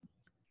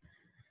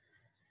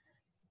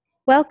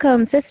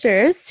Welcome,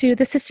 sisters, to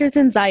the Sisters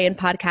in Zion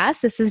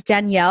podcast. This is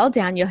Danielle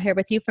here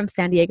with you from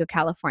San Diego,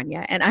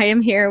 California. And I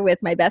am here with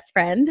my best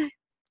friend.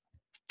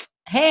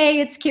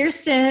 Hey, it's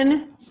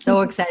Kirsten.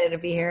 So excited to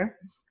be here.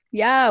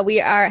 Yeah, we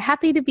are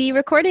happy to be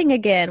recording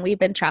again. We've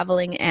been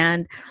traveling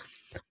and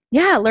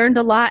learned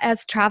a lot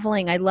as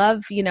traveling. I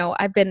love,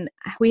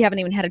 we haven't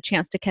even had a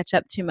chance to catch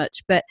up too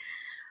much, but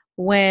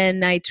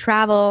when I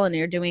travel and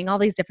you're doing all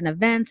these different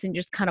events and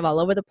you're just kind of all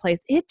over the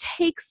place, it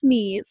takes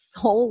me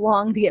so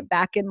long to get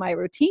back in my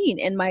routine.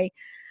 And my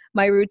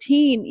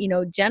routine,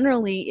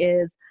 generally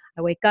is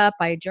I wake up,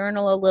 I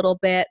journal a little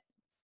bit.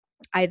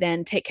 I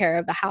then take care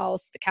of the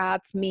house, the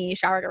cats, me,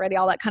 shower, get ready,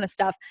 all that kind of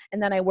stuff.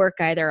 And then I work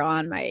either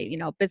on my,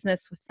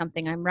 business with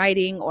something I'm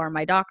writing or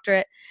my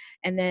doctorate.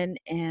 And then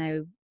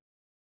I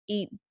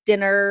eat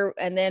dinner.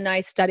 And then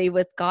I study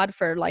with God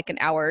for like an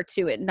hour or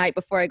two at night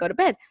before I go to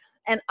bed.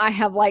 And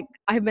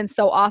I've been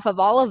so off of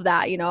all of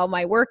that,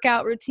 my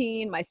workout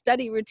routine, my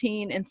study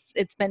routine. And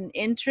it's been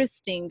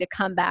interesting to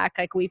come back,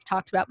 like we've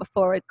talked about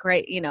before, with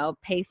great,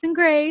 pace and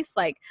grace,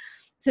 like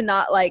to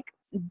not like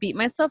beat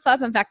myself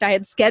up. In fact, I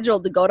had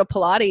scheduled to go to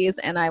Pilates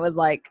and I was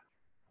like,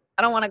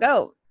 I don't want to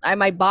go.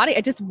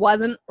 I just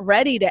wasn't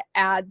ready to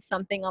add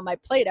something on my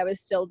plate. I was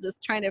still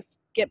just trying to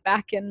get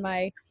back in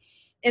my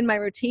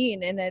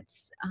routine. And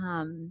it's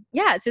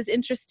just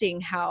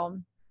interesting how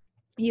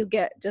you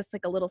get just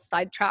like a little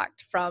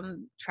sidetracked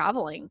from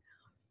traveling.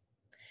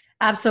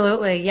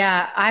 Absolutely.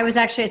 Yeah.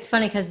 It's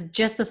funny because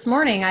just this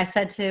morning I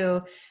said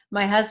to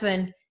my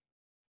husband,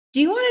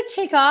 do you want to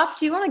take off?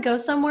 Do you want to go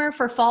somewhere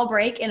for fall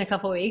break in a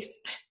couple weeks?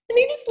 And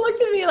he just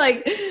looked at me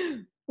like,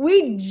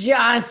 we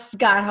just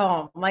got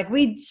home. Like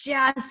we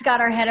just got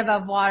our head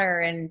above water.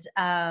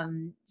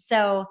 And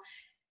so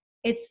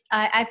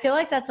I feel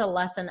like that's a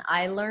lesson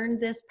I learned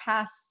this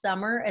past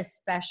summer,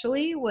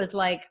 especially was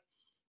like,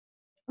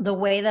 the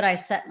way that I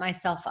set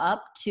myself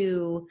up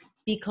to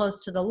be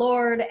close to the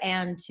Lord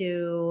and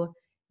to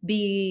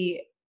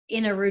be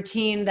in a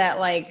routine that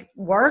like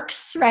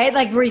works, right?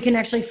 Like where you can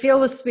actually feel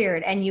the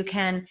Spirit and you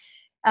can,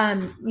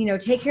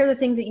 take care of the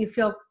things that you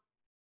feel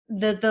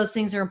that those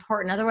things are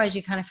important. Otherwise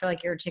you kind of feel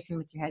like you're a chicken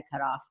with your head cut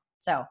off.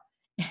 So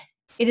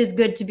it is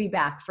good to be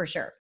back for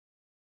sure.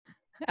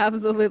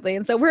 Absolutely.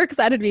 And so we're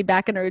excited to be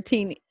back in a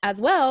routine as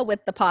well with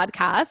the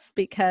podcast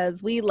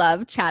because we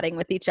love chatting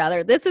with each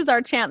other. This is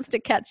our chance to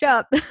catch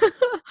up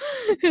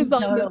is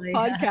on this Totally.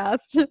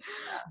 podcast.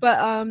 But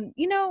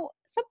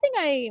something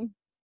I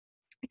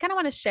kind of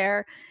want to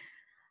share,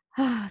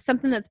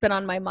 something that's been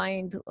on my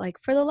mind like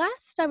for the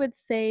last, I would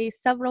say,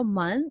 several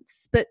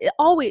months, but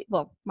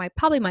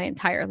probably my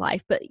entire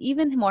life, but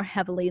even more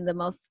heavily in the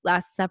most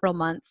last several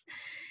months.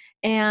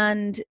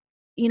 And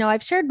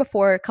I've shared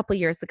before, a couple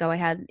years ago I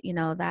had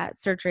that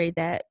surgery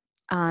that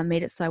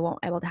made it so I won't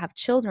able to have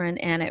children,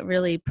 and it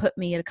really put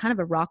me at a kind of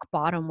a rock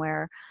bottom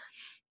where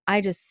I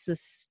just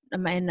was.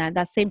 And at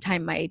that same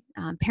time my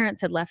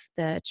parents had left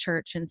the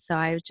church, and so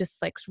I was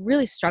just like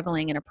really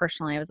struggling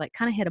interpersonally. I was like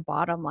kind of hit a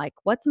bottom, like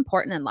what's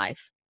important in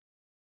life?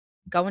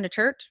 Going to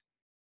church?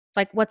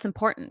 Like what's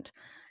important?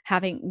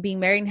 Being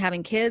married and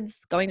having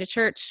kids, going to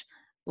church?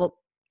 Well,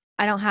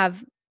 I don't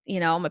have,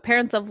 my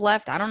parents have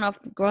left. I don't know if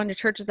going to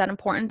church is that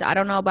important. I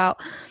don't know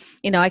about,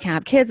 I can't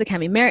have kids, I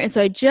can't be married. And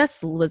so I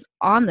just was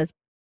on this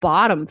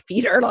bottom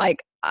feeder,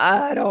 like,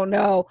 I don't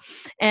know.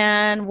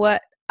 And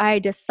what I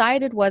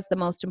decided was the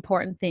most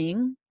important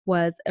thing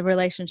was a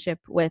relationship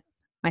with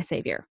my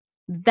Savior.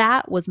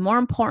 That was more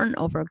important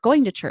over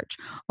going to church,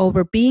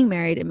 over being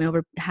married, and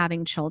over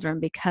having children,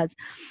 because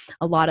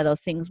a lot of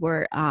those things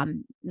were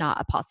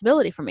not a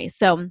possibility for me.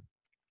 So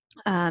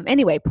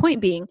anyway,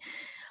 point being,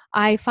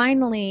 I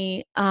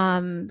finally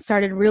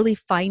started really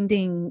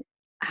finding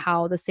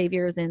how the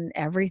Savior is in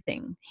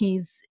everything.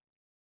 He's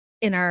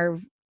in our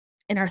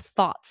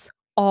thoughts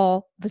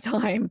all the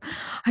time.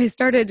 I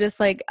started just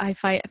like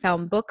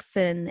found books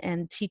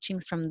and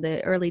teachings from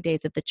the early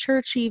days of the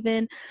church,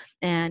 even,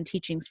 and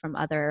teachings from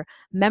other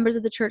members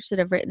of the church that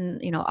have written,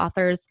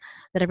 authors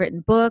that have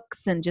written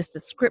books, and just the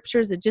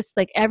scriptures. It just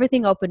like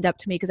everything opened up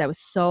to me because I was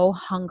so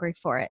hungry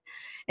for it,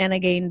 and I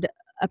gained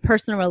a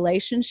personal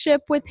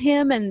relationship with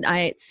him, and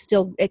it's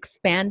still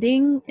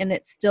expanding, and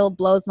it still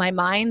blows my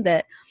mind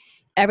that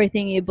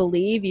everything you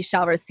believe you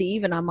shall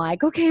receive. And I'm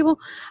like, okay, well,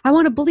 I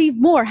want to believe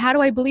more. How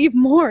do I believe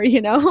more?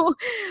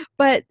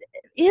 But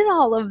in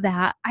all of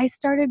that, I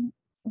started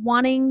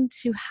wanting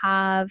to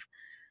have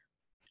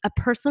a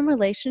personal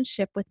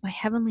relationship with my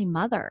Heavenly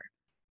Mother.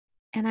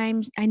 And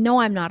I know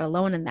I'm not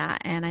alone in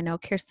that. And I know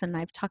Kirsten and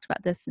I've talked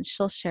about this, and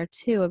she'll share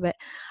too, but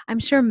I'm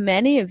sure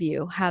many of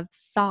you have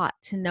sought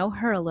to know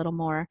her a little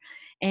more.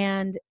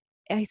 And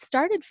I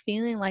started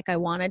feeling like I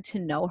wanted to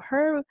know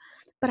her,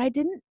 but I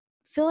didn't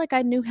feel like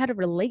I knew how to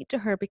relate to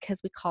her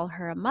because we call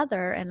her a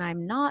mother, and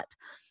I'm not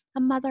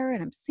a mother,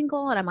 and I'm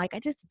single. And I'm like,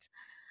 I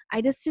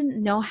just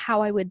didn't know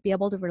how I would be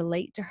able to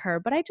relate to her.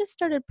 But I just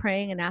started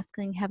praying and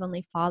asking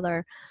Heavenly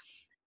Father,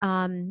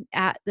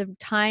 at the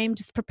time,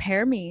 just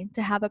prepare me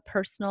to have a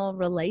personal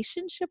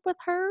relationship with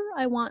her.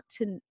 I want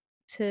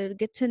to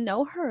get to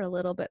know her a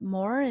little bit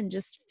more and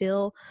just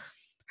feel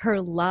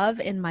her love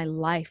in my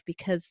life,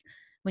 because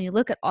when you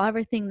look at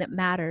everything that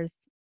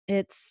matters,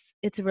 it's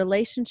a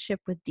relationship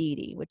with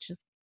deity, which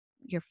is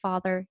your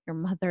father, your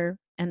mother,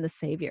 and the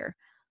Savior.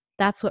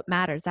 That's what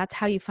matters. That's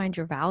how you find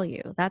your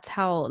value.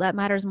 That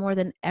matters more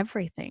than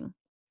everything.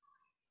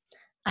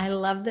 I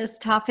love this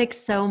topic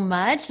so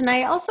much. And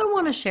I also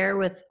want to share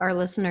with our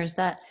listeners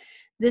that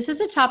this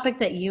is a topic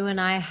that you and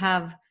I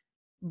have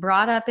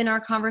brought up in our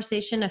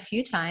conversation a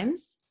few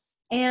times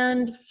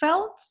and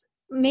felt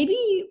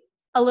maybe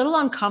a little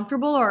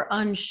uncomfortable or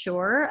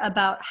unsure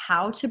about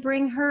how to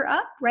bring her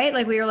up, right?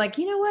 Like we were like,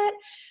 you know what?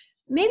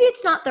 Maybe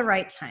it's not the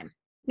right time.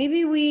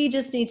 Maybe we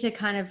just need to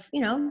kind of,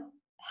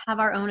 have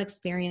our own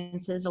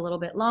experiences a little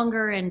bit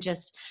longer and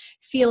just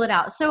feel it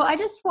out. So I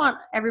just want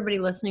everybody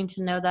listening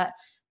to know that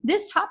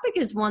this topic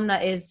is one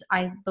that is,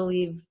 I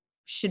believe,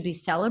 should be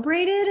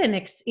celebrated and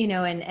it's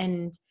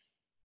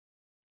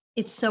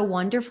so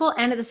wonderful.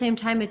 And at the same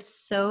time,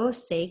 it's so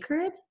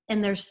sacred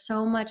and there's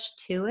so much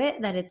to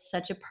it that it's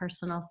such a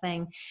personal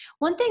thing.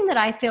 One thing that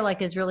I feel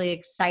like is really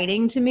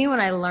exciting to me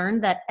when I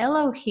learned that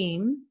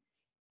Elohim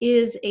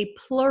is a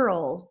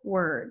plural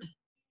word.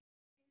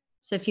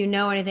 So if you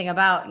know anything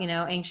about,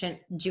 ancient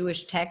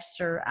Jewish texts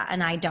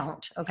and I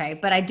don't, okay,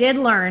 but I did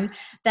learn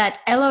that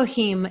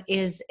Elohim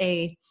is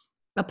a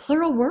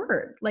plural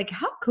word. Like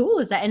how cool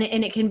is that? And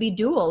it can be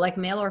dual, like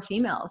male or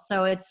female.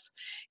 So it's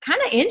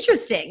kind of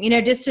interesting,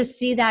 just to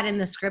see that in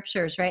the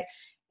scriptures, right?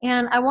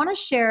 And I want to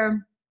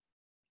share,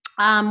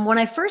 when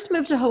I first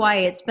moved to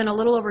Hawaii, it's been a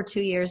little over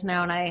 2 years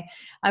now, and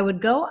I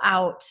would go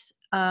out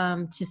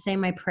to say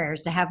my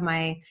prayers, to have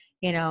my,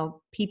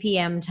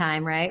 PPM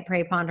time, right?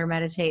 Pray, ponder,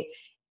 meditate.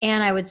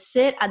 And I would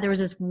sit, there was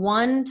this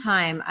one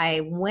time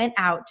I went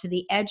out to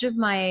the edge of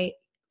my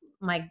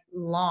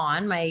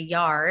lawn, my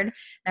yard, and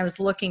I was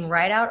looking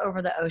right out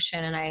over the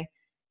ocean, and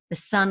the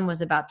sun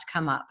was about to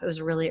come up. It was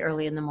really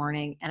early in the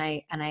morning, and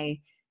I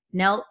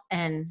knelt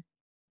and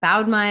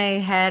bowed my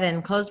head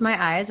and closed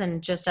my eyes,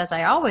 and just as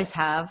I always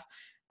have,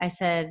 I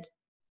said,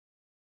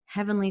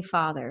 Heavenly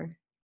Father.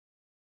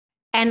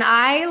 And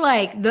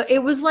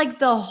it was like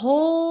the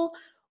whole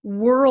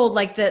world,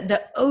 like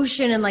the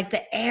ocean and like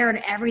the air and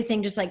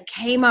everything just like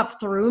came up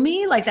through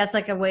me. Like that's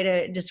like a way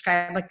to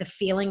describe like the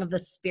feeling of the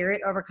spirit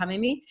overcoming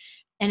me.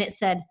 And it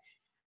said,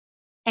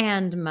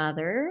 and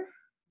Mother.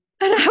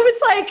 And I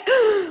was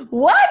like,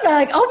 what? I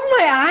like opened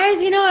my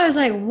eyes, I was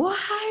like,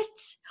 what?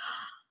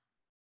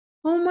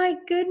 Oh my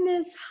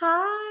goodness.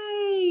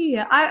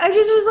 Hi. I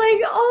just was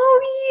like,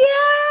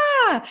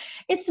 oh yeah.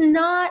 It's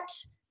not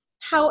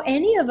how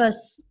any of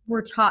us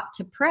were taught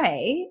to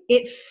pray.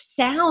 It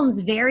sounds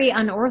very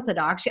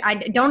unorthodox. I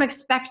don't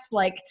expect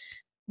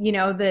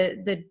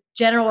the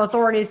general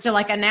authorities to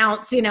like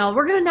announce, we're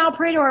going to now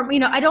pray to our,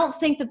 I don't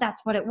think that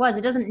that's what it was.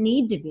 It doesn't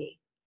need to be,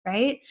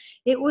 right?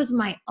 It was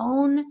my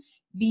own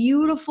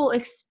beautiful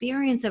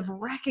experience of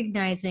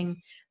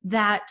recognizing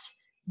that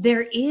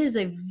there is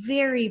a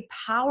very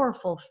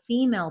powerful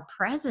female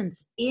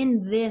presence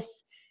in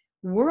this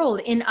world,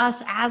 in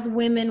us as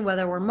women,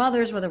 whether we're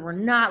mothers, whether we're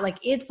not. Like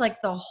it's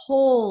like the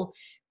whole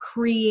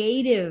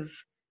creative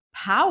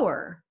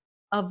power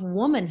of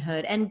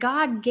womanhood, and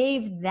God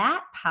gave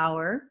that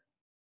power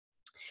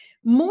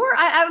more.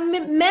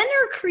 Men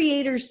are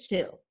creators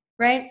too,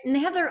 right? And they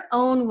have their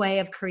own way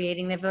of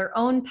creating. They have their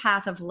own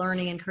path of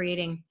learning and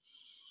creating.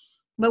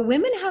 But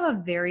women have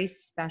a very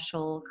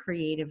special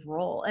creative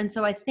role. And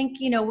so I think,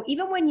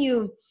 even when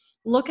you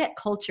look at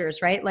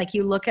cultures, right? Like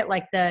you look at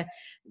like the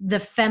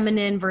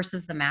feminine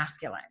versus the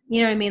masculine,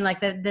 you know what I mean? Like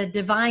the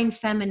divine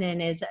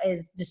feminine is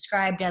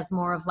described as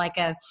more of like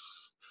a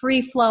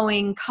free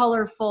flowing,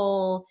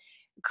 colorful,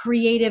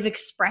 creative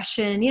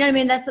expression. You know what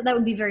I mean? That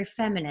would be very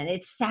feminine.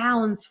 It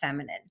sounds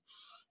feminine.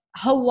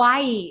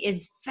 Hawaii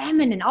is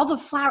feminine. All the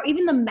flower,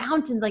 even the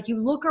mountains, like you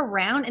look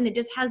around and it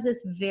just has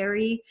this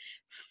very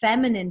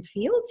feminine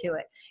feel to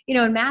it.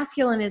 And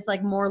masculine is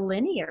like more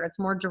linear. It's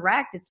more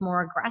direct. It's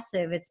more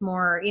aggressive. It's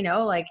more,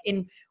 like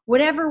in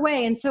whatever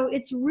way. And so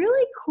it's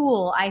really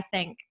cool, I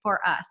think,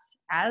 for us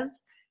as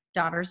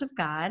daughters of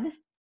God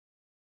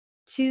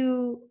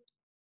to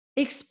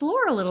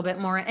explore a little bit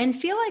more and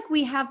feel like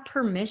we have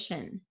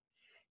permission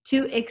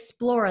to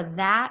explore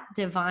that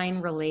divine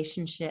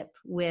relationship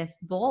with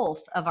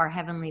both of our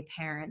heavenly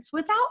parents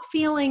without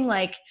feeling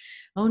like,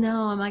 oh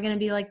no, am I going to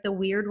be like the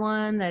weird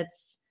one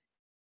that's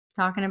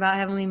talking about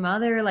Heavenly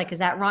Mother? Like, is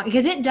that wrong?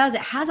 Because it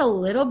has a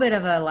little bit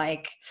of a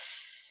like,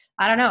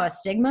 I don't know, a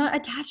stigma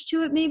attached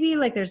to it maybe.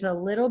 Like there's a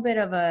little bit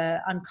of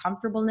a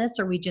uncomfortableness,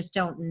 or we just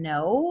don't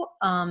know.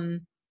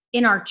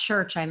 In our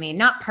church, I mean,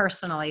 not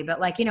personally, but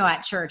like,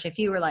 at church, if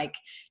you were like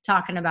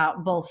talking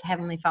about both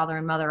Heavenly Father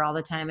and Mother all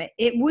the time,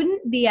 it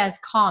wouldn't be as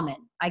common,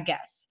 I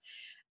guess.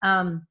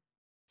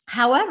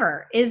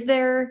 However, is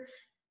there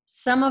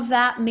some of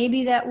that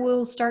maybe that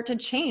will start to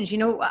change,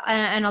 and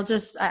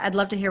I'd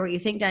love to hear what you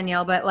think,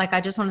 Danielle, but like, I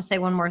just want to say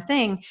one more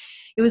thing.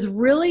 It was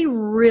really,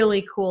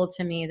 really cool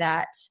to me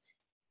that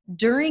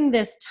during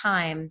this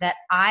time that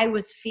I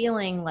was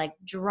feeling like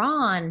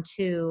drawn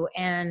to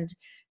and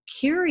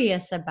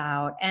curious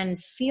about and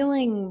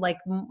feeling like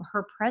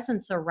her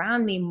presence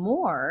around me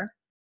more,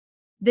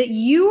 that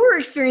you were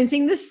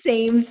experiencing the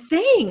same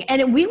thing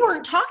and we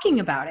weren't talking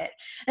about it.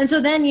 And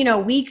so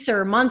then, weeks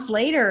or months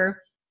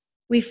later,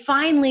 we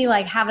finally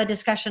like have a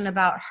discussion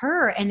about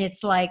her, and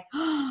it's like,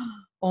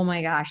 oh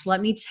my gosh,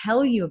 let me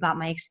tell you about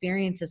my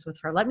experiences with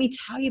her. Let me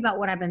tell you about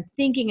what I've been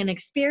thinking and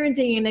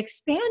experiencing and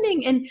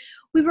expanding. And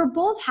we were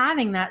both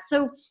having that.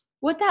 So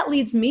what that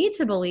leads me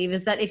to believe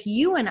is that if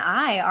you and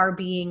I are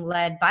being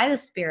led by the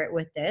Spirit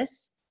with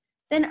this,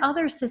 then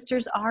other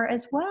sisters are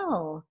as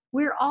well.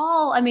 We're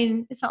all, I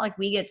mean, it's not like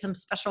we get some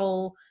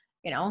special,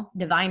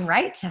 divine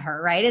right to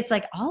her, right? It's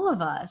like all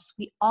of us,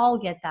 we all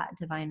get that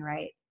divine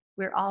right.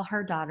 We're all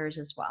her daughters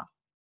as well.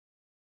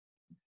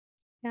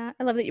 Yeah,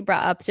 I love that you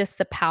brought up just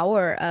the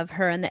power of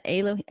her, and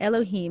the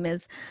Elohim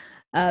is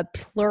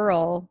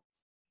plural.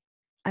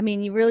 I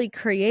mean, you really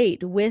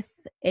create with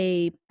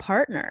a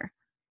partner.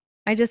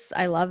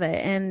 I love it.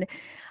 And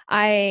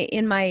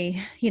in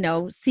my,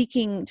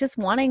 seeking, just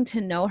wanting to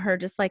know her,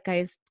 just like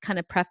I kind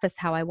of preface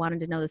how I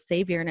wanted to know the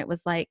Savior. And it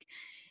was like,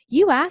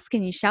 you ask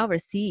and you shall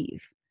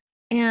receive.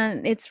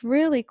 And it's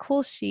really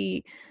cool.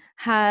 She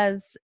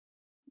has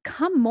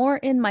come more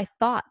in my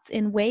thoughts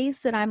in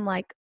ways that I'm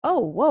like, oh,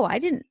 whoa, I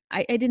didn't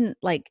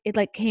like it,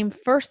 like came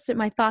first in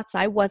my thoughts.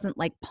 I wasn't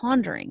like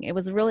pondering. It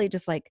was really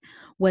just like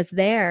was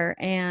there.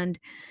 And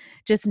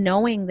just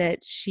knowing that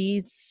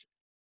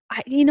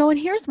and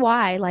here's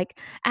why, like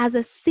as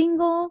a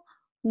single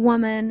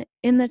woman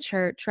in the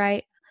church,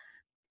 right?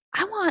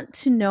 I want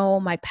to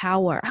know my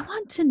power. I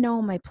want to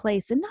know my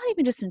place, and not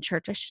even just in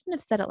church. I shouldn't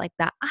have said it like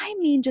that. I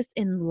mean, just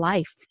in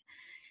life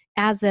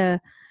as a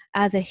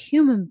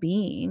human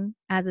being,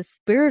 as a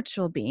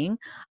spiritual being,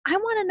 I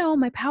want to know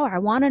my power. I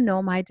want to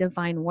know my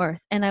divine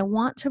worth, and I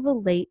want to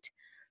relate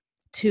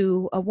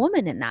to a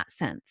woman in that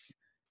sense.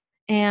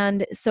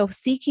 And so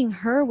seeking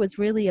her was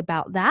really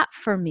about that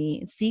for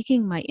me,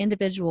 seeking my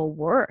individual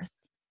worth,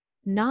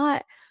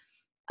 not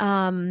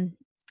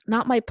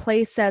not my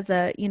place as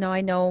I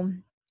know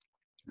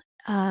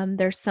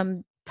there's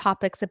some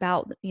topics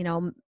about,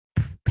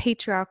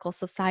 patriarchal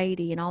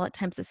society and all that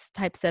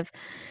types of,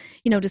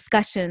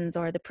 discussions,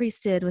 or the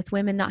priesthood with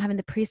women not having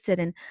the priesthood.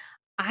 And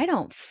I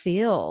don't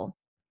feel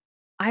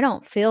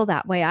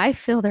that way. I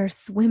feel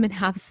there's women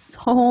have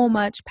so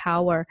much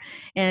power.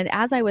 And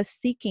as I was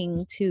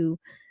seeking to,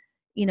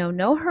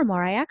 know her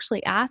more, I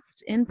actually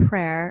asked in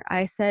prayer,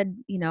 I said,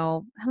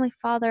 Heavenly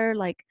Father,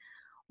 like,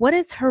 what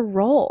is her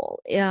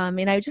role?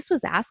 And I just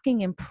was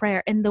asking in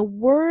prayer, and the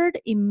word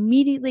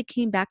immediately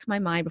came back to my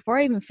mind before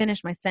I even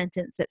finished my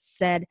sentence. It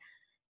said,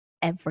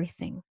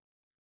 everything.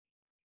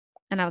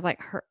 And I was like,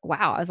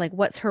 wow. I was like,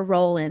 what's her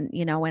role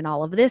in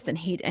all of this? And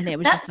it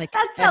was just like,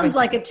 that sounds everything.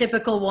 like a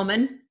typical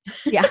woman.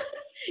 Yeah.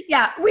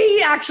 Yeah.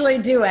 We actually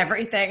do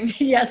everything.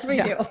 Yes,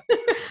 we do. I'm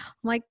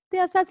like,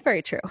 yes, that's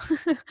very true.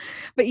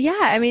 But yeah,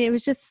 I mean, it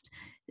was just,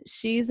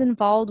 she's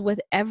involved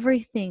with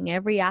everything,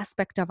 every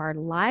aspect of our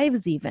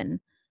lives, even.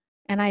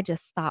 And I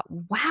just thought,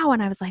 wow.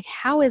 And I was like,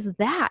 how is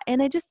that?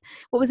 And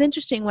what was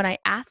interesting when I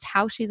asked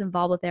how she's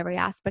involved with every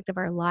aspect of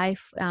our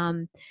life,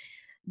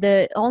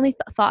 the only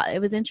thought, it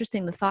was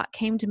interesting, the thought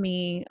came to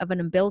me of an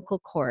umbilical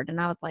cord.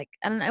 And I was like,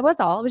 and it was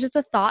just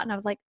a thought. And I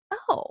was like,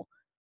 oh,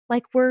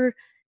 like we're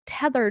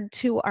tethered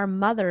to our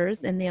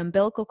mothers in the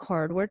umbilical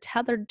cord. We're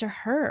tethered to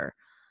her.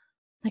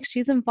 Like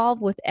she's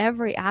involved with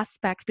every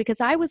aspect, because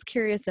I was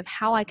curious of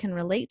how I can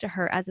relate to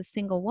her as a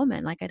single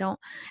woman. Like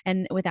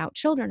and without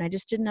children, I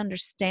just didn't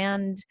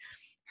understand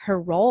her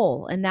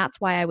role. And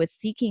that's why I was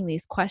seeking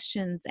these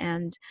questions.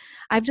 And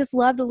I've just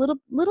loved a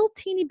little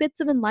teeny bits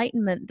of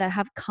enlightenment that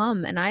have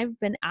come. And I've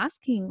been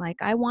asking,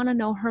 like, I want to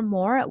know her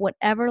more at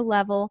whatever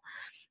level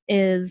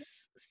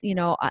is,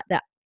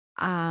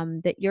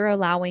 that you're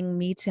allowing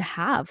me to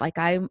have. Like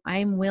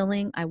I'm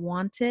willing, I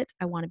want it.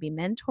 I want to be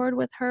mentored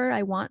with her.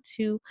 I want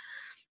to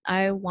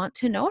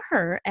know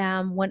her.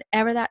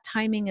 Whenever that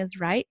timing is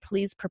right,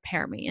 please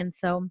prepare me. And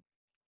so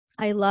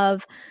I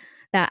love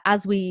that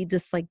as we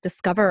just like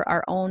discover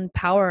our own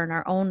power and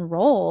our own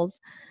roles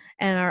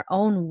and our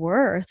own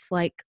worth,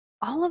 like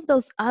all of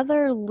those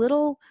other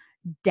little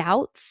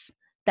doubts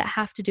that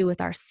have to do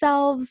with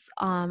ourselves,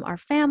 our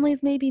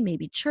families,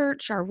 maybe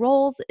church, our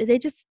roles, they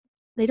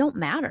don't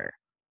matter.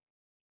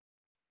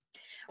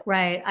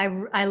 Right.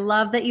 I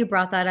love that you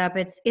brought that up.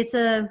 It's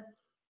a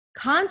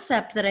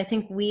concept that I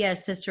think we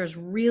as sisters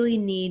really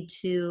need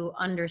to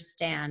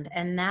understand,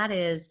 and that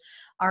is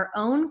our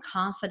own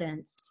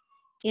confidence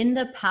in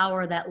the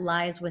power that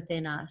lies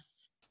within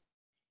us.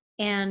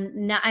 And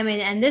now, I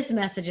mean, and this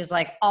message is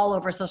like all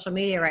over social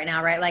media right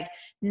now, right? Like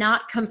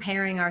not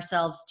comparing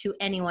ourselves to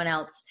anyone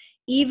else,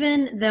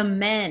 even the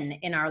men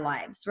in our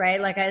lives,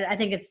 right? Like I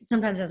think it's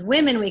sometimes as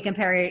women we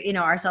compare,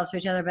 ourselves to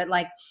each other, but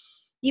like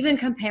even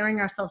comparing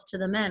ourselves to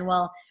the men.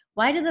 Well,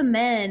 why do the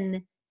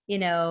men,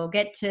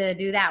 get to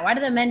do that? Why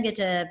do the men get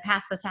to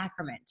pass the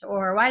sacrament?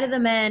 Or why do the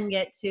men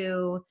get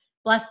to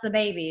bless the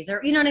babies? Or,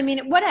 you know what I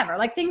mean? Whatever,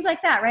 like things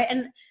like that, right?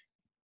 And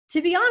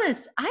to be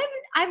honest,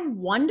 I've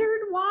wondered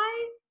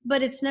why,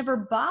 but it's never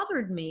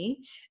bothered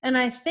me. And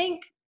I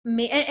think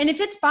me, and if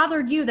it's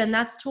bothered you, then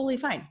that's totally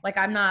fine. Like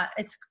I'm not,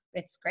 it's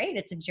great.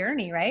 It's a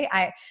journey, right?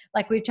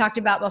 Like we've talked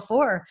about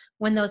before,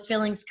 when those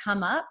feelings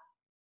come up,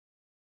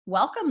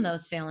 welcome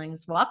those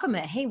feelings, welcome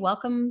it. Hey,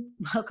 welcome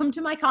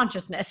to my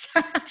consciousness.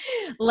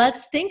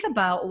 Let's think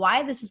about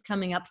why this is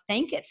coming up.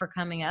 Thank it for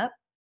coming up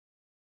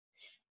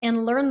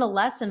and learn the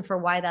lesson for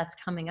why that's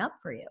coming up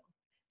for you.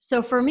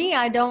 So for me,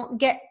 I don't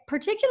get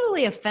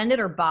particularly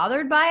offended or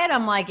bothered by it.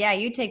 I'm like, yeah,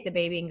 you take the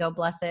baby and go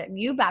bless it.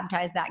 You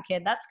baptize that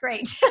kid. That's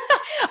great.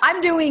 I'm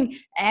doing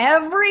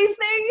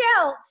everything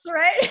else,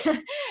 right?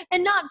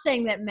 And not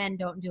saying that men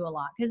don't do a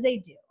lot, because they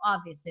do.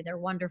 Obviously, they're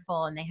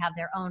wonderful and they have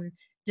their own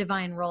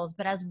divine roles.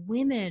 But as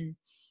women,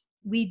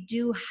 we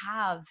do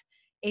have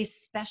a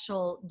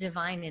special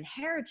divine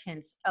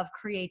inheritance of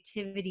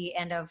creativity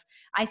and of,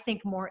 I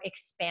think, more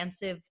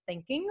expansive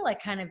thinking,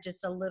 like kind of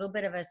just a little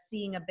bit of a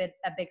seeing a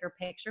bigger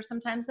picture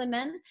sometimes than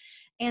men.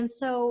 And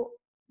so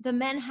the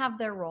men have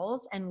their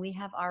roles and we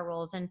have our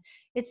roles. And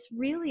it's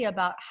really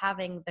about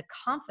having the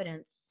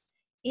confidence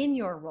in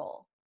your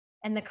role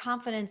and the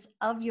confidence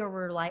of your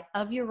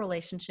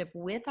relationship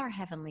with our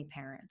heavenly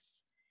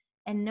parents,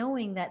 and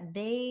knowing that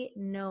they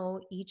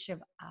know each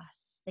of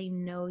us. They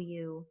know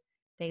you,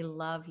 they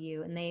love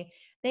you, and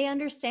they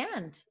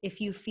understand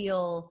if you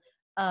feel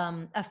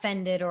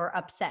offended or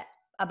upset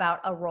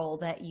about a role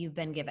that you've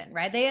been given,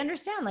 right? They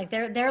understand, like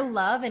their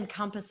love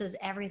encompasses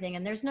everything,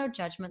 and there's no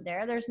judgment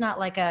there. There's not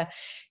like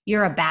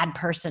you're a bad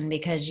person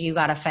because you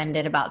got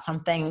offended about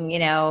something,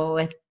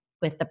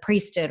 with the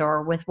priesthood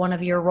or with one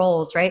of your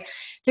roles, right?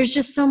 There's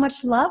just so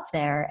much love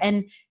there.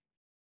 And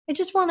I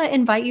just want to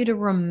invite you to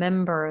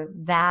remember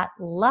that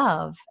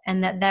love,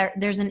 and that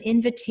there's an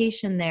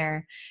invitation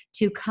there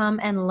to come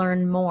and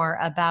learn more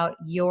about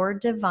your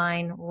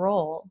divine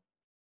role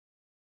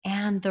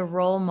and the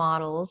role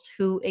models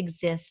who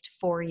exist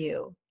for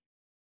you.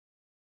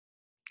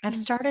 I've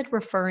started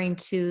referring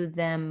to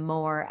them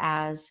more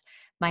as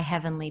my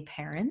heavenly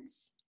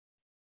parents.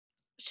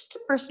 It's just a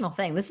personal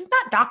thing. This is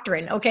not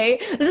doctrine, okay?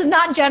 This is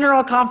not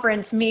general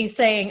conference, me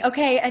saying,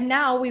 okay, and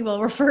now we will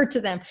refer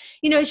to them.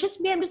 It's just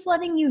me. I'm just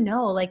letting you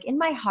know, like in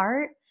my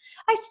heart,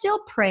 I still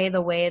pray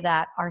the way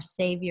that our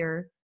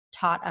Savior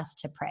taught us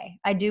to pray.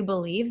 I do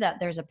believe that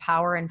there's a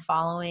power in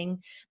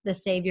following the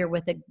Savior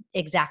with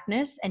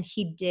exactness, and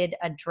he did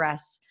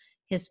address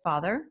his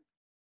Father.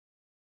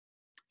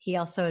 He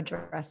also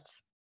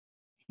addressed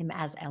him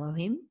as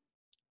Elohim,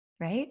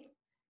 right?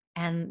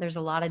 And there's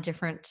a lot of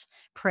different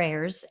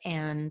prayers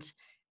and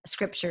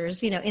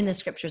scriptures, in the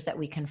scriptures that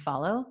we can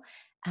follow.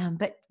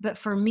 But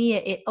for me,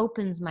 it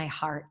opens my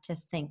heart to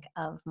think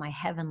of my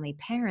heavenly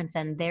parents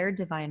and their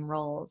divine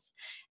roles,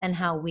 and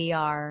how we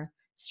are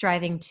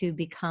striving to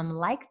become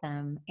like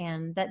them,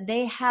 and that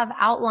they have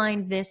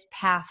outlined this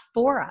path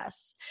for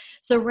us.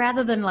 So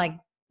rather than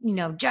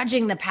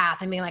judging the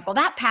path and being like, well,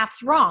 that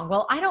path's wrong.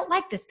 Well, I don't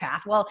like this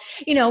path. Well,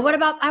 what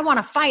about, I want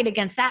to fight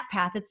against that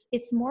path.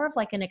 It's more of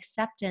like an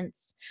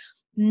acceptance,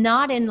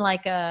 not in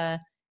like a,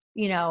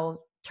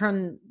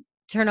 turn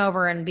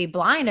over and be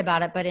blind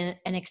about it, but in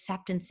an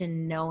acceptance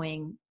in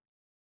knowing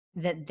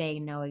that they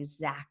know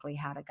exactly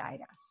how to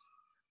guide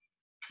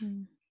us.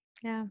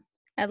 Yeah.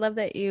 I love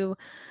that you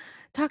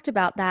talked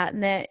about that,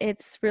 and that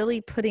it's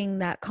really putting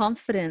that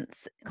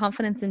confidence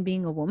in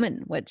being a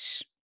woman,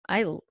 which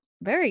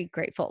very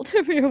grateful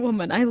to be a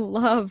woman. I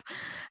love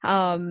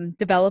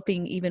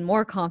developing even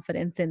more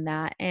confidence in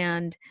that.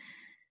 And,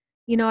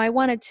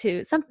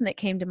 something that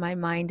came to my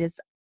mind is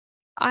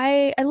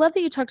I love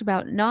that you talked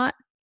about not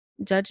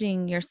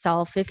judging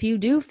yourself if you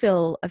do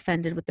feel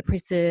offended with the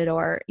priesthood,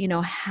 or,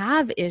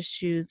 have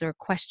issues or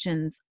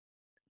questions.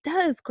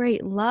 That is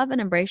great. Love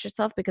and embrace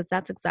yourself, because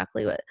that's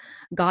exactly what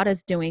God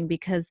is doing,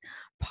 because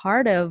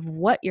part of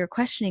what you're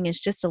questioning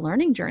is just a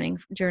learning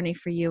journey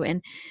for you.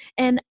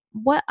 And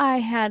what I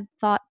had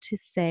thought to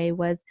say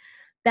was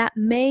that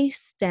may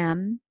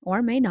stem,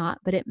 or may not,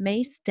 but it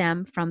may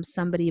stem from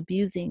somebody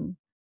abusing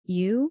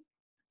you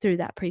through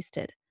that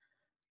priesthood.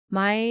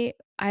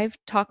 I've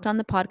talked on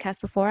the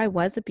podcast before. I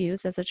was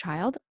abused as a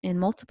child in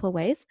multiple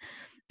ways,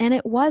 and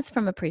it was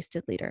from a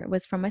priesthood leader. It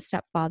was from my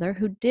stepfather,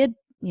 who did,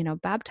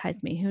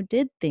 baptize me, who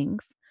did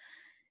things,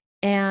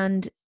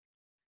 and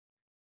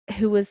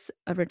who was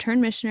a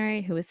returned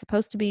missionary, who was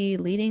supposed to be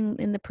leading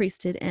in the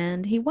priesthood,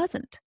 and he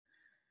wasn't.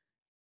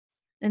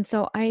 And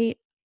so I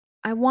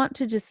want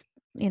to just,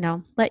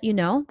 let you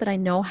know that I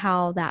know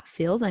how that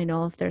feels. I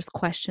know if there's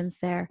questions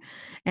there,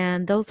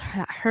 and those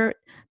hurt,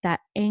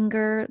 that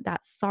anger,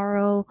 that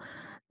sorrow,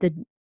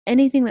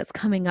 anything that's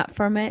coming up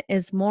from it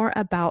is more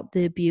about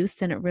the abuse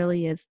than it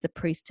really is the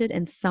priesthood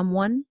and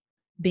someone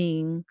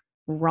being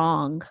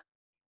wrong.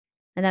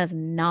 And that is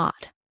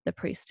not the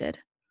priesthood.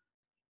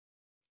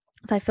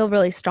 So I feel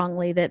really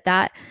strongly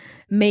that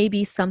may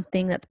be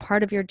something that's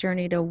part of your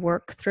journey to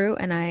work through,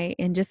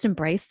 and just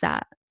embrace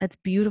that. It's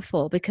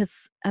beautiful,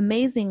 because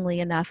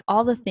amazingly enough,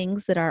 all the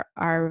things that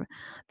are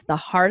the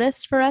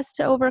hardest for us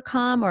to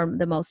overcome, or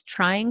the most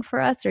trying for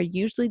us, are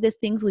usually the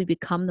things we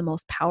become the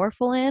most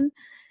powerful in.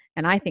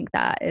 And I think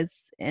that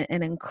is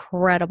an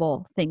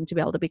incredible thing to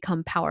be able to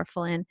become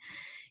powerful in.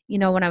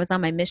 when I was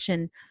on my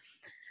mission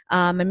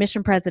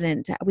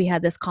president, we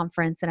had this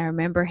conference, and I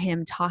remember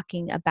him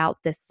talking about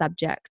this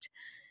subject,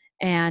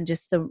 and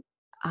just the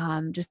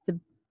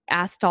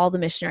asked all the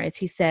missionaries.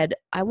 He said,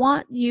 "I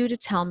want you to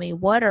tell me,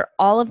 what are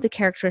all of the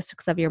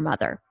characteristics of your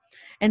mother?"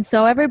 And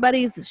so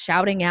everybody's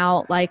shouting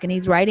out, like, and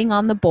he's writing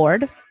on the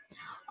board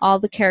all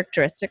the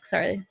characteristics.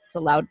 Sorry, it's a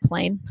loud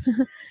plane.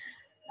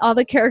 All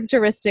the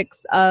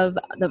characteristics of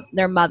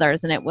their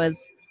mothers, and it was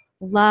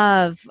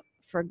love,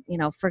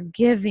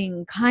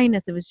 forgiving,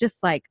 kindness. It was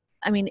just like,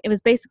 I mean, it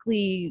was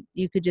basically,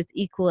 you could just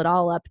equal it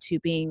all up to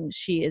being,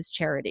 she is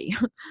charity.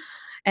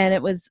 And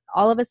it was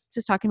all of us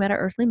just talking about our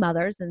earthly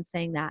mothers and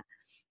saying that.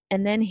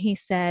 And then he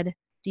said,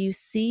 "Do you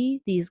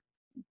see these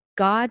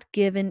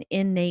God-given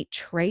innate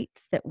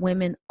traits that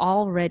women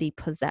already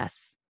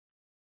possess?"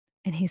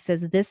 And he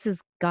says, "This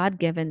is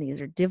God-given, these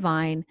are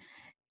divine,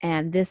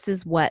 and this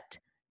is what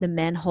the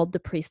men hold the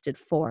priesthood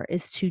for,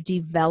 is to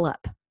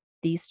develop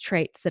these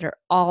traits that are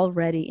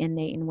already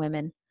innate in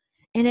women."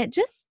 And it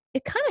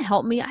kind of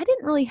helped me. I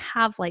didn't really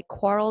have like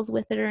quarrels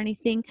with it or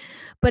anything,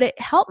 but it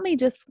helped me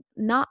just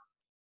not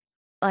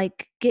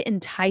like get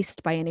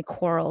enticed by any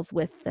quarrels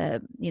with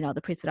the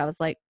priesthood. I was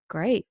like,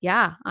 great.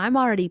 Yeah, I'm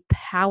already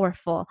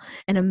powerful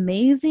and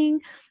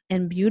amazing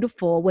and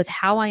beautiful with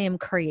how I am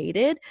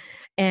created.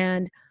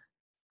 And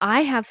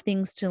I have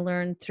things to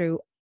learn through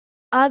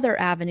other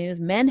avenues.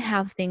 Men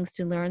have things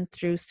to learn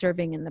through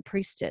serving in the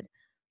priesthood.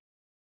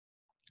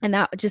 And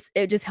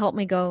it just helped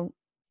me go,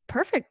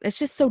 perfect. It's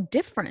just so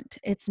different.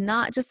 It's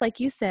not just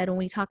like you said, when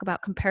we talk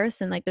about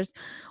comparison, like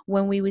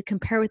when we would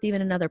compare with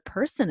even another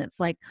person, it's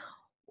like,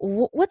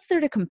 what's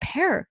there to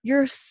compare?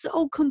 You're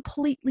so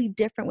completely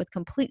different with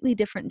completely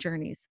different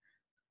journeys.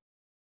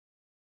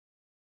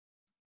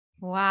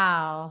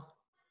 Wow.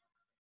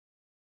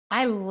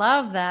 I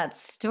love that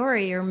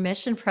story. Your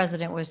mission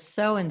president was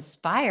so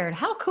inspired.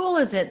 How cool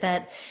is it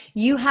that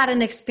you had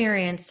an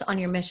experience on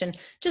your mission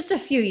just a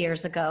few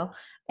years ago?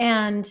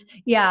 And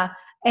yeah,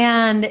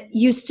 and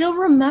you still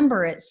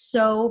remember it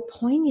so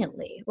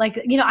poignantly. Like,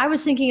 I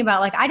was thinking about,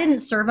 like, I didn't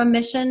serve a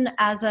mission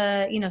as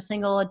a,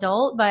 single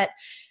adult, but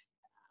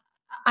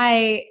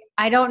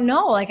I don't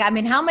know. Like, I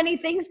mean, how many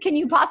things can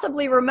you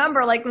possibly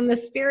remember? Like, when the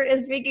Spirit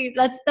is speaking,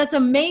 that's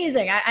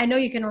amazing. I know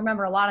you can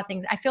remember a lot of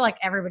things. I feel like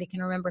everybody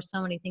can remember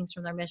so many things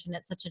from their mission.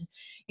 It's such an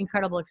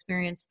incredible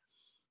experience.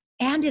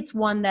 And it's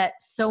one that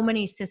so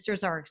many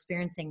sisters are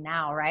experiencing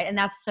now, right? And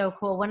that's so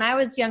cool. When I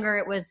was younger,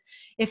 it was,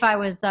 if I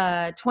was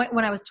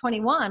when I was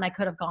 21, I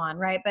could have gone,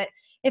 right? But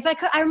if I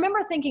could, I remember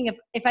thinking,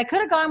 if I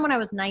could have gone when I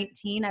was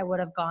 19, I would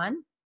have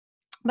gone.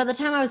 By the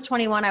time I was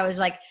 21, I was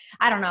like,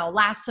 I don't know,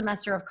 last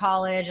semester of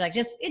college, like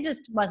it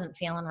just wasn't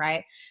feeling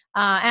right.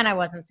 And I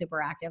wasn't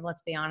super active,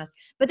 let's be honest.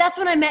 But that's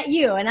when I met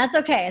you, and that's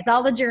okay. It's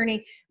all the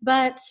journey.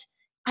 But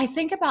I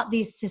think about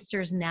these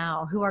sisters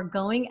now who are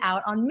going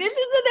out on missions,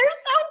 and they're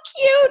so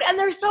cute and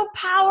they're so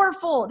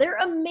powerful. They're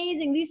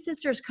amazing. These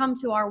sisters come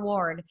to our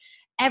ward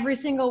every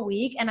single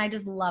week, and I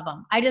just love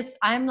them.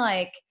 I'm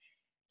like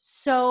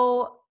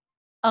so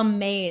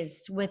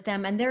amazed with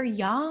them, and they're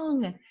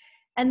young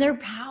and they're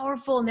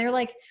powerful, and they're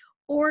like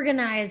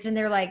organized, and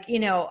they're like,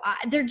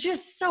 they're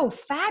just so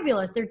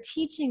fabulous. They're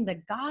teaching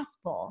the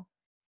gospel.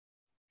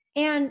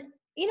 And,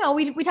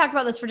 we talked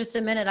about this for just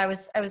a minute.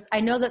 I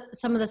know that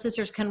some of the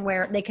sisters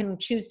they can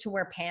choose to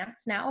wear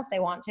pants now if they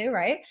want to,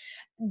 right?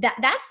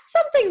 That's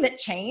something that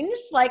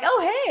changed. Like,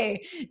 oh,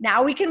 hey,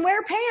 now we can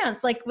wear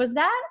pants. Like,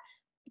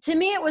 to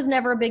me, it was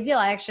never a big deal.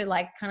 I actually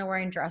like kind of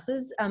wearing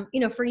dresses.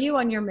 For you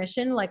on your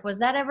mission, like, was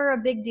that ever a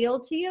big deal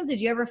to you?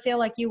 Did you ever feel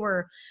like you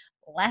were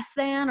less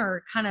than,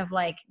 or kind of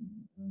like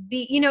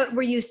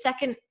were you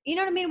second? You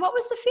know what I mean? What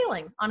was the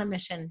feeling on a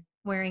mission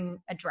wearing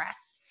a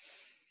dress?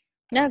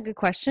 Yeah, good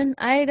question.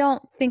 I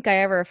don't think I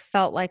ever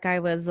felt like I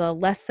was a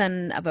less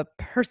than of a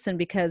person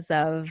because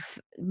of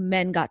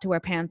men got to wear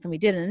pants and we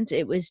didn't.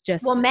 It was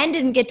just, well, men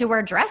didn't get to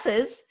wear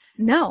dresses.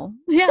 No.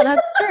 Yeah,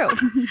 that's true.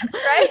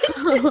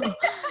 Right?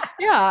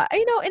 Yeah,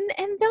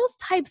 and those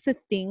types of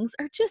things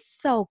are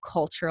just so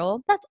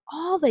cultural. That's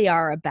all they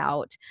are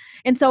about.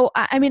 And so,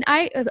 I mean,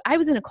 I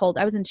was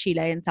in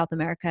Chile in South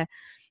America.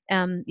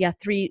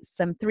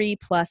 3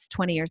 plus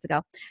 20 years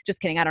ago. Just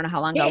kidding. I don't know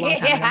how long ago, a long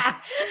time ago.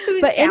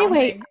 Who's But counting?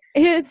 anyway,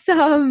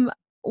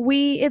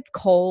 it's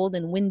cold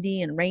and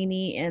windy and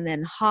rainy and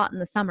then hot in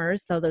the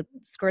summers. So the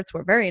skirts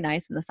were very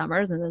nice in the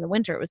summers, and then the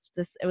winter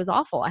it was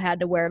awful. I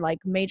had to wear like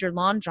major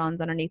lawn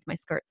johns underneath my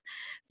skirts.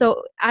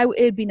 So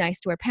it'd be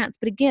nice to wear pants.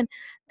 But again,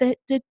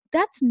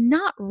 that's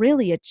not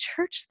really a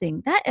church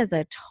thing. That is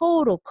a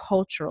total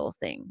cultural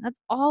thing. That's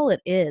all it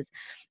is.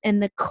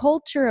 And the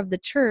culture of the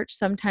church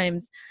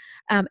sometimes,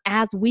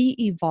 as we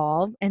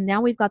evolve, and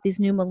now we've got these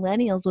new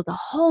millennials with a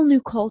whole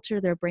new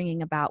culture they're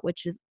bringing about,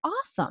 which is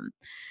awesome.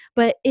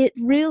 But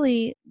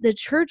the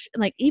church,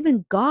 like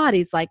even God,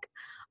 is like,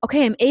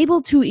 okay, I'm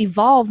able to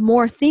evolve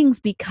more things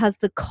because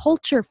the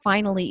culture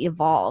finally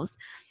evolves.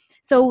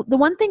 So the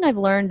one thing I've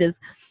learned is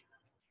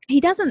he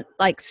doesn't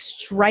like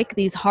strike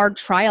these hard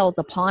trials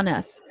upon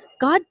us.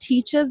 God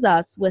teaches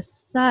us with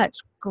such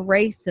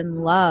grace and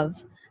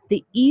love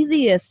the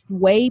easiest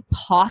way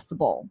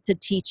possible to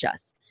teach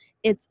us.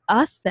 It's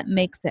us that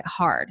makes it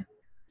hard.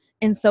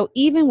 And so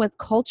even with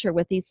culture,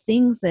 with these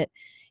things that,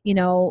 you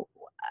know,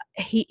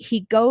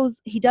 he does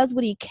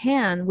what he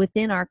can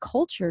within our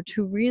culture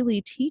to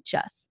really teach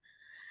us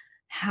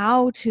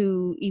how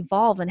to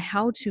evolve and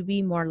how to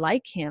be more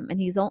like him. And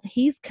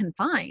he's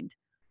confined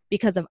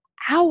because of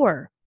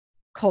our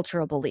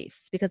cultural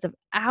beliefs, because of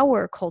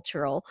our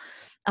cultural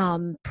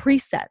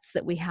presets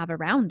that we have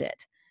around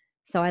it.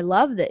 So I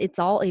love that it's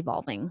all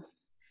evolving.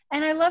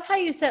 And I love how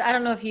you said, I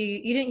don't know if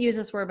you didn't use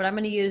this word, but I'm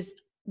going to use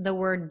the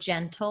word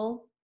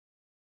gentle.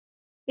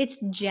 It's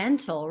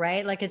gentle,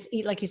 right? Like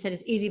like you said,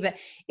 it's easy, but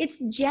it's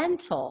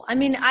gentle. I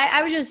mean,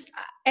 I would just,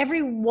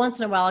 every once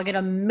in a while, I'll get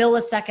a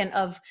millisecond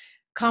of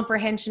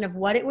comprehension of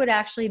what it would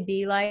actually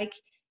be like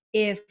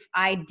if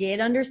I did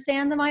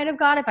understand the might of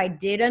God, if I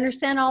did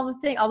understand all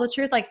the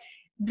truth. Like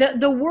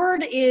the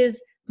word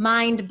is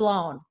mind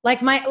blown. Like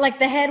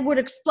the head would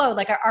explode.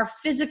 Like our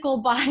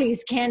physical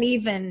bodies can't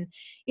even,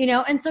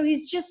 and so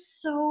he's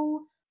just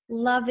so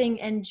loving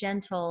and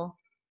gentle.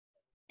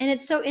 And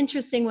it's so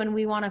interesting when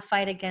we want to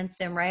fight against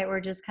him, right?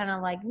 We're just kind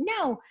of like,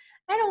 no,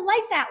 I don't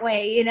like that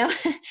way,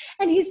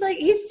 And he's like,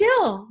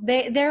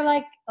 they're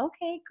like,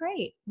 okay,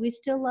 great. We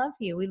still love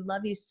you. We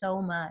love you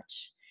so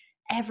much.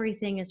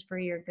 Everything is for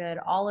your good,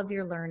 all of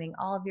your learning,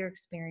 all of your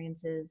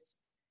experiences.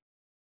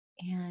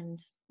 And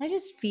I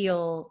just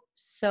feel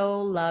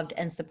so loved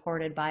and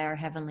supported by our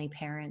heavenly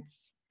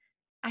parents.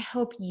 I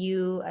hope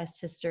you as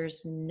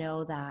sisters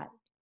know that.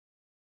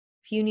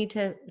 If you need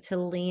to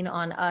lean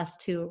on us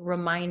to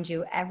remind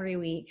you every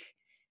week,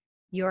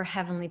 your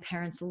heavenly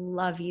parents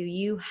love you.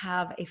 You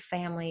have a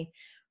family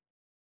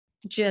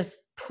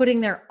just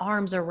putting their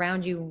arms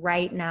around you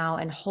right now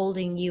and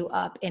holding you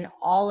up in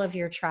all of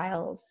your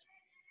trials.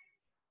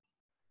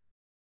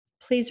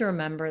 Please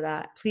remember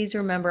that. Please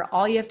remember,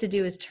 all you have to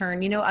do is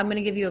turn. I'm going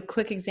to give you a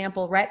quick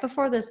example. Right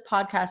before this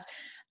podcast,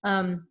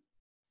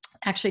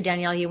 actually,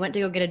 Danielle, you went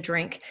to go get a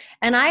drink,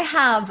 and I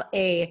have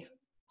a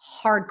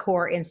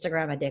hardcore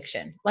Instagram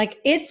addiction. Like,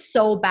 it's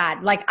so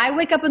bad. Like, I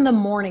wake up in the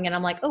morning and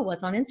I'm like, oh,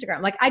 what's on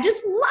Instagram? Like, I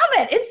just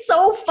love it. It's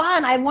so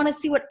fun. I want to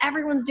see what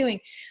everyone's doing.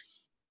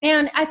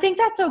 And I think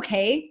that's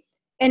okay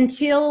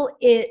until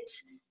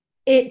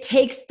it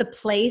takes the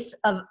place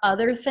of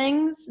other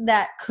things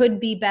that could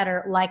be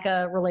better, like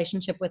a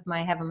relationship with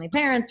my heavenly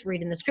parents,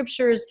 reading the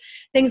scriptures,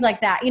 things like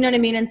that. You know what I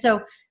mean? And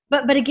so,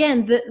 but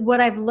again, what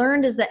I've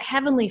learned is that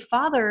Heavenly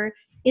Father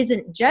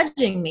isn't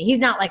judging me. He's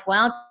not like,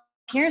 well,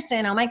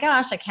 Kirsten, oh my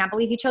gosh, I can't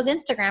believe you chose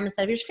Instagram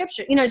instead of your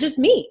scripture. It's just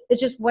me.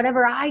 It's just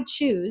whatever I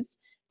choose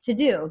to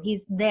do.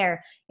 He's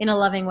there in a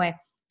loving way.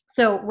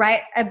 So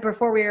right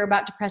before we were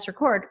about to press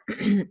record,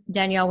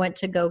 Danielle went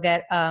to go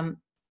get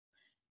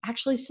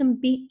actually some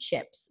beet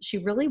chips. She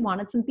really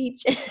wanted some beet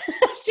chips.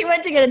 She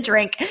went to get a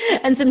drink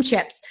and some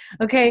chips.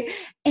 Okay.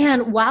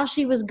 And while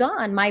she was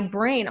gone,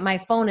 my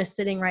phone is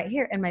sitting right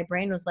here. And my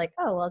brain was like,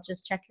 oh, well,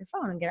 just check your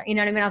phone and get it. You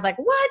know what I mean? I was like,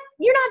 what?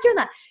 You're not doing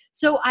that.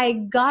 So I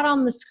got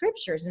on the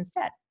scriptures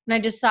instead. And I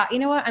just thought, you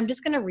know what? I'm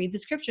just going to read the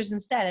scriptures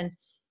instead. And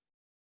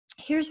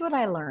here's what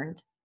I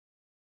learned.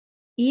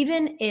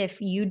 Even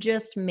if you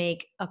just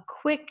make a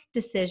quick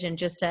decision,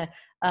 just a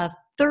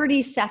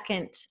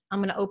 30-second, I'm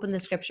going to open the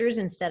scriptures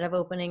instead of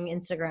opening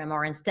Instagram,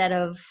 or instead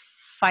of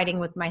fighting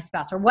with my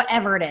spouse, or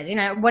whatever it is,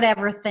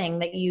 whatever thing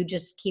that you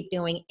just keep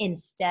doing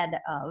instead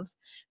of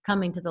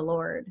coming to the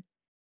Lord.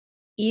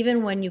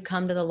 Even when you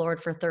come to the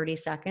Lord for 30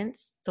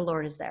 seconds, the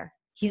Lord is there.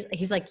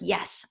 He's like,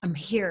 yes, I'm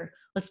here.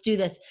 Let's do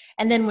this.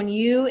 And then when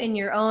you, in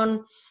your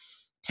own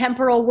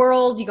temporal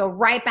world, you go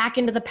right back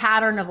into the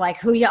pattern of like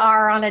who you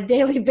are on a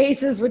daily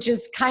basis, which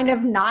is kind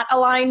of not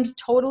aligned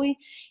totally.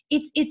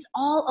 It's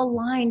all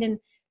aligned. And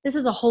this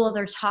is a whole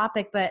other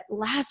topic, but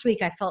last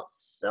week I felt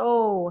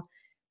so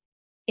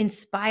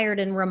inspired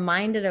and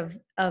reminded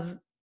of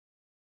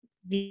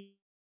the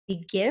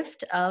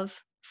gift of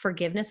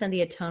forgiveness and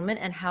the atonement,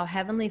 and how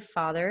Heavenly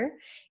Father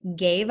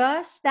gave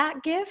us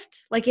that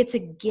gift. Like, it's a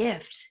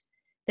gift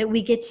that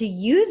we get to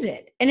use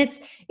it. And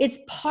it's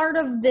part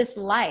of this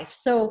life.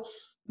 So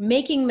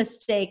making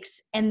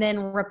mistakes and then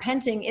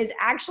repenting is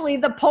actually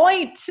the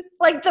point.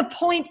 Like, the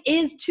point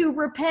is to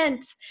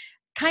repent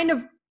kind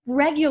of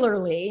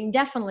regularly,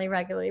 definitely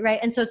regularly, right?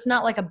 And so it's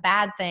not like a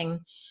bad thing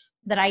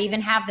that I even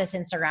have this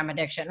Instagram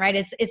addiction, right?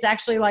 It's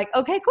actually like,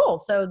 okay,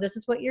 cool. So this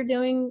is what you're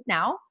doing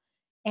now.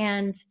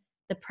 And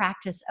the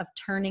practice of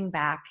turning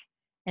back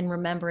and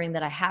remembering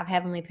that I have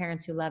heavenly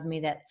parents who love me,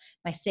 that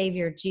my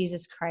Savior,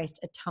 Jesus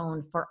Christ,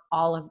 atoned for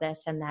all of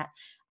this, and that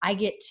I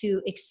get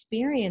to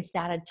experience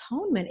that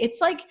atonement. It's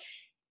like,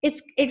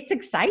 it's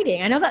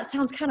exciting. I know that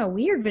sounds kind of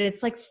weird, but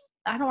it's like,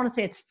 I don't want to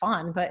say it's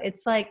fun, but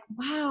it's like,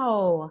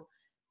 wow,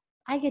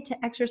 I get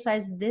to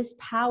exercise this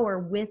power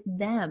with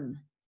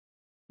them.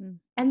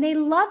 And they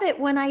love it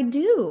when I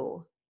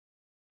do.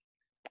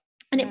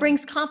 And it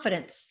brings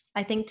confidence,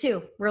 I think,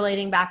 too,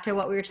 relating back to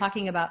what we were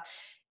talking about.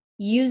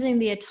 Using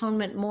the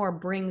atonement more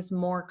brings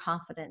more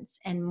confidence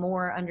and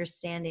more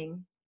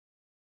understanding.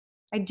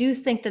 I do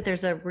think that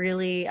there's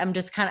I'm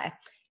just kind of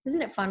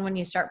isn't it fun when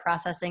you start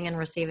processing and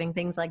receiving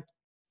things like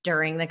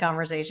during the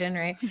conversation,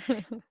 right?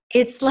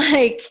 It's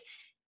like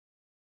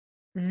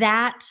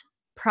that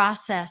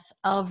process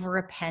of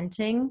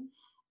repenting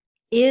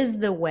is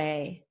the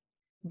way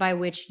by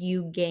which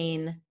you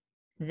gain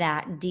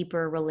that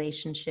deeper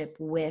relationship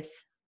with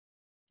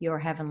your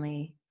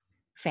heavenly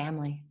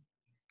family.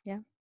 Yeah,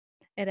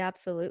 it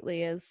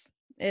absolutely is.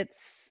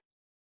 It's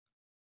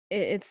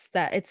it's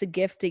that it's a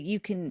gift that you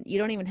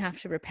don't even have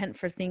to repent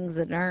for things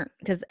that aren't,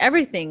 because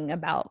everything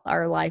about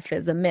our life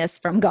is a miss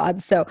from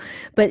God. So,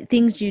 but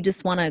things you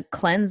just want to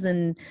cleanse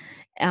and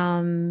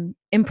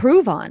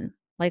improve on.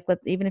 Like,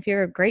 even if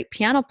you're a great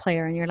piano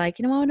player and you're like,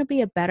 I want to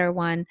be a better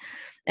one,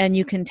 and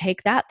you can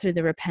take that through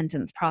the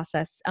repentance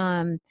process.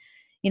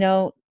 You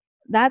know,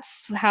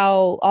 that's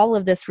how all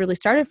of this really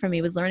started for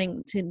me, was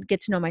learning to get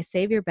to know my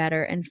Savior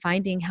better and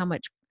finding how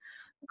much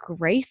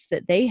grace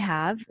that they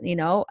have,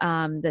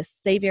 the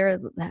Savior,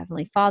 the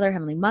Heavenly Father,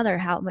 Heavenly Mother,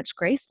 how much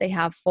grace they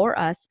have for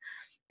us.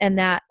 And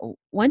that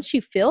once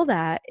you feel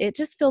that, it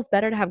just feels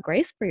better to have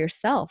grace for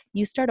yourself.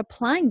 You start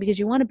applying because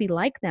you want to be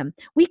like them.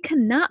 We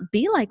cannot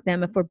be like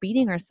them if we're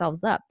beating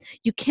ourselves up.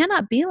 You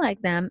cannot be like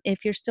them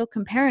if you're still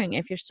comparing,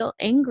 if you're still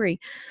angry.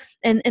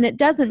 And it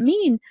doesn't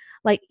mean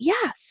like, yeah,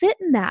 sit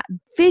in that,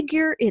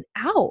 figure it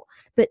out,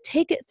 but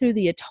take it through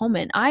the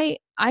atonement. I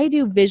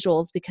do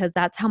visuals because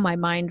that's how my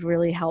mind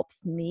really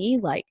helps me.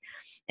 Like,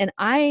 and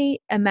I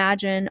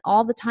imagine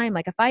all the time,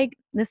 like,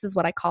 this is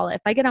what I call it.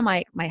 If I get on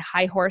my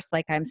high horse,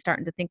 like I'm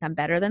starting to think I'm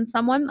better than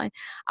someone,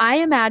 I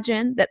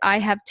imagine that I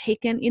have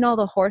taken,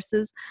 the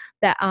horses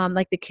that,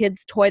 like the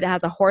kid's toy that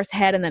has a horse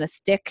head and then a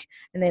stick,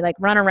 and they like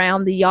run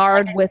around the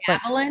yard Like with a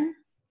javelin?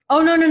 Oh,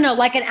 no.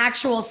 Like an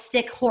actual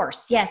stick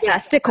horse. Yes. yeah,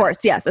 Yes. stick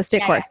horse. Yes, a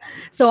stick Yeah. horse.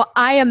 So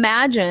I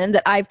imagine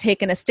that I've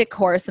taken a stick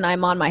horse and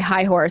I'm on my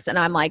high horse and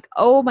I'm like,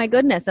 oh my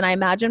goodness. And I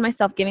imagine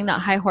myself giving that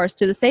high horse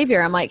to the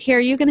Savior. I'm like, here,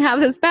 you can have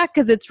this back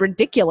because it's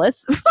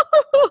ridiculous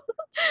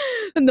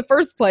in the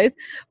first place.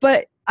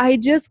 But I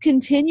just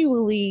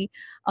continually,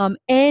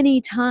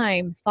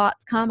 anytime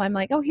thoughts come, I'm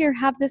like, oh, here,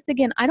 have this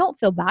again. I don't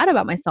feel bad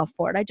about myself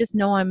for it. I just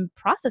know I'm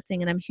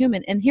processing and I'm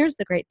human. And here's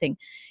the great thing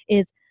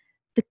is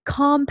the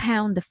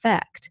compound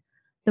effect.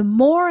 The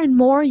more and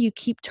more you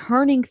keep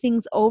turning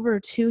things over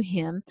to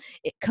him,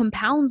 it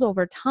compounds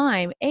over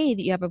time. A,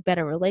 that you have a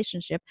better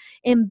relationship,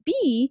 and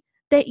B,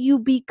 that you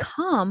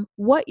become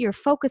what you're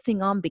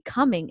focusing on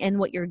becoming, and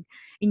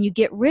you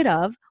get rid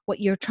of what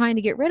you're trying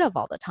to get rid of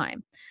all the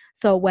time.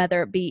 So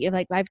whether it be,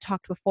 like I've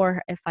talked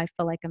before, if I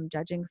feel like I'm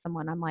judging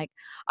someone, I'm like,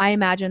 I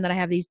imagine that I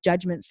have these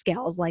judgment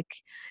scales, like,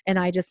 and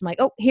I just, I'm like,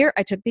 oh, here,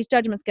 I took these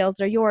judgment scales,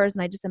 they're yours.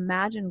 And I just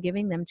imagine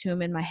giving them to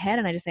him in my head.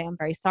 And I just say, I'm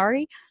very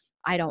sorry.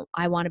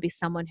 I want to be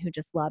someone who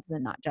just loves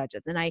and not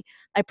judges. And I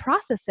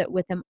process it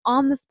with them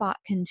on the spot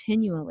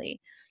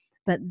continually.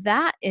 But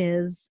that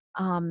is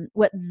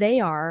what they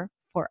are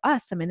for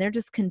us. I mean, they're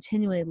just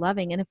continually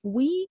loving. And if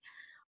we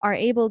are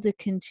able to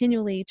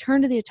continually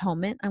turn to the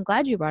atonement, I'm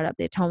glad you brought up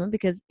the atonement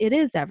because it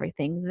is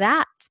everything.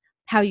 That's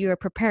how you are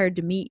prepared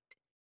to meet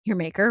your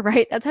maker,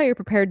 right? That's how you're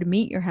prepared to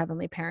meet your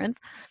heavenly parents,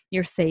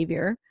 your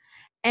Savior.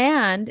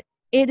 And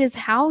it is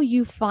how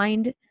you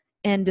find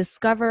and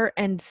discover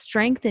and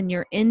strengthen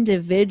your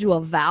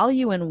individual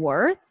value and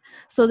worth,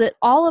 so that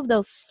all of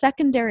those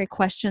secondary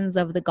questions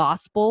of the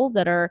gospel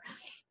that are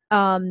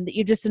that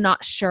you're just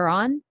not sure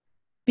on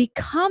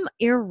become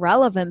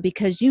irrelevant,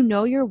 because you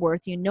know your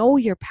worth, you know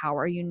your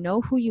power, you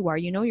know who you are,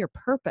 you know your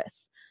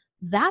purpose.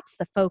 That's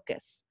the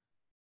focus,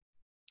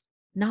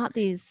 not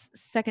these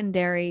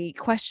secondary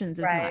questions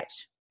as Right.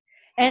 much.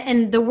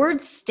 And the word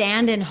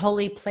stand in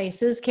holy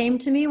places came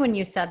to me when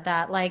you said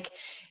that. Like,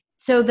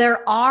 so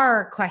there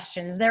are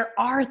questions, there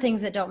are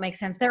things that don't make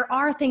sense. There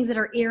are things that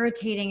are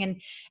irritating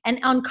and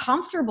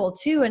uncomfortable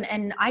too.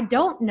 And I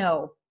don't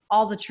know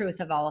all the truth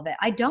of all of it.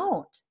 I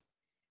don't.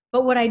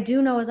 But what I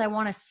do know is I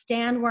want to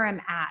stand where I'm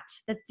at,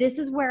 that this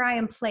is where I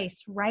am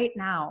placed right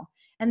now,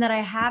 and that I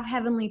have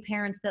heavenly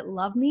parents that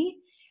love me,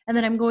 and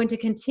that I'm going to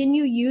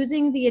continue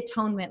using the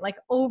atonement like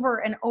over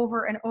and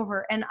over and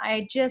over. And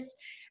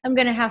I'm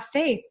going to have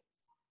faith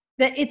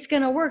that it's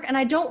going to work. And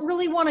I don't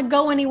really want to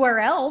go anywhere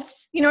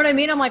else. You know what I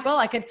mean? I'm like,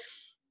 well,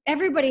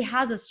 everybody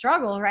has a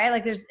struggle, right?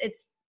 Like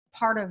it's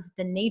part of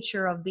the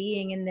nature of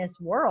being in this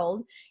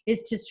world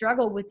is to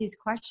struggle with these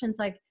questions.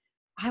 Like,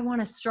 I want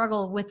to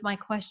struggle with my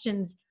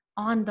questions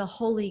on the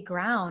holy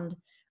ground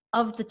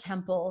of the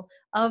temple,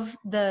 of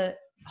the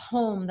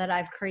home that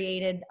I've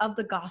created, of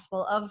the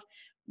gospel, of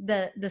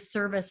the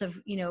service of,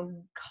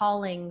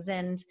 callings,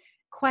 and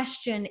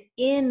question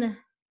in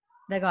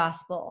the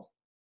gospel,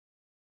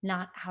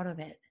 not out of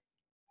it.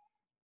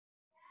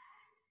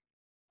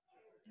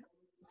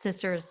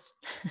 Sisters,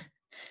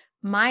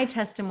 my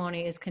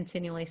testimony is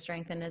continually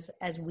strengthened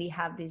as we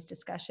have these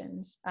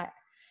discussions. I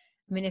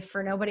mean, if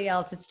for nobody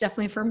else, it's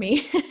definitely for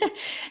me.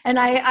 And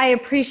I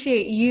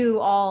appreciate you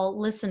all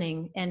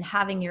listening and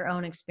having your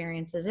own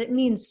experiences. It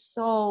means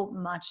so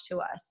much to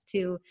us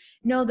to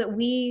know that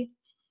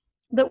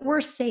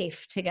we're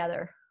safe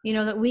together,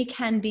 that we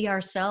can be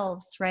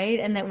ourselves, right?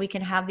 And that we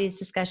can have these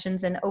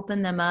discussions and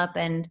open them up.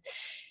 And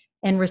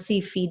and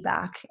receive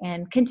feedback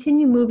and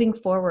continue moving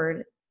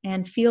forward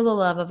and feel the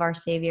love of our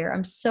Savior.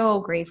 I'm so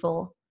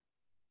grateful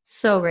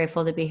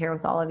to be here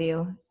with all of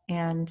you.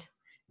 And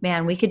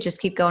man, we could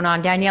just keep going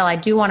on. Danielle, I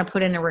do want to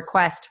put in a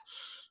request.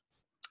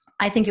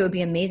 I think it would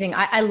be amazing.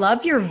 I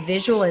love your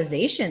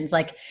visualizations,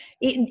 like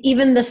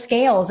even the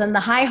scales and the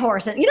high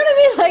horse, and you know what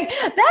I mean?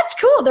 Like, that's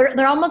cool.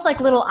 They're almost like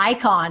little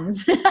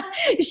icons.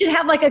 You should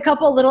have like a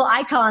couple little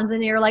icons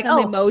and you're like, Some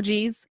oh,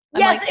 emojis.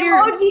 I'm yes, like, here,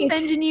 emojis.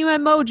 sending you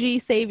emoji,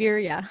 Savior.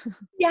 Yeah.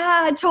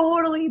 Yeah,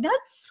 totally.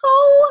 That's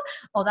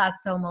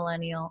so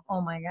millennial.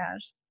 Oh my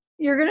gosh.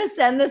 You're going to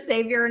send the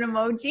Savior an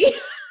emoji.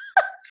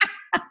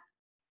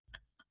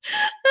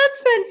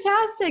 That's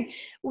fantastic.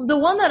 The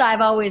one that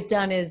I've always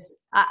done is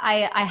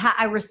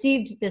I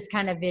received this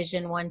kind of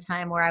vision one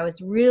time where I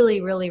was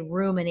really, really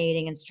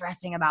ruminating and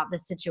stressing about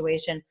this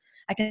situation.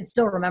 I can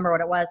still remember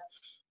what it was.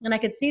 And I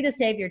could see the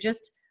Savior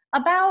just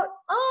about,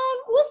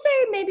 we'll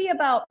say maybe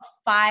about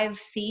 5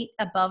 feet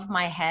above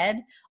my head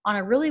on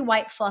a really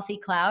white fluffy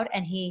cloud.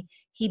 And he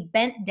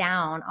bent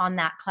down on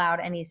that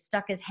cloud and he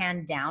stuck his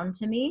hand down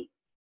to me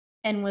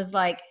and was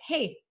like,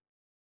 hey,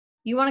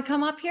 you want to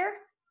come up here?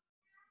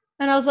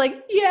 And I was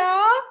like,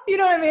 yeah, you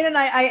know what I mean? And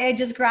I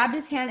just grabbed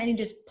his hand and he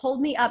just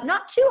pulled me up,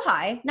 not too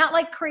high, not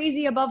like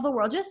crazy above the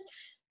world, just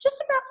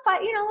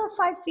about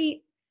 5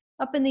 feet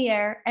up in the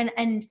air.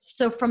 And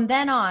so from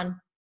then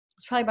on,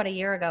 it's probably about a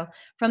year ago,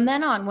 from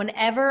then on,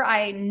 whenever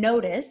I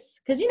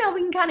notice, because, we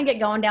can kind of get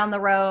going down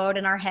the road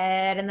in our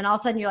head. And then all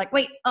of a sudden you're like,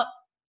 wait, oh,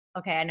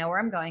 okay, I know where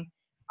I'm going.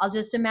 I'll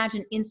just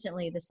imagine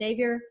instantly the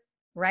Savior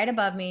right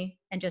above me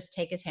and just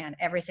take his hand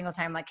every single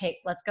time. Like, hey,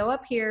 let's go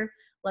up here.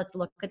 Let's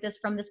look at this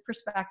from this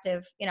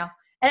perspective, And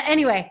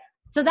anyway,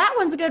 so that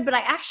one's good, but I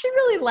actually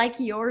really like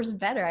yours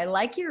better. I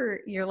like your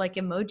like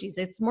emojis.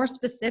 It's more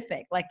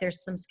specific. Like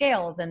there's some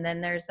scales and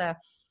then there's a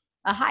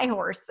high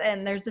horse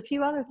and there's a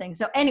few other things.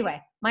 So anyway,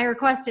 my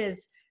request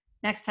is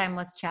next time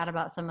let's chat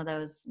about some of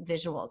those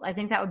visuals. I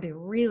think that would be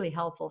really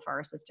helpful for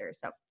our sisters.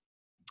 So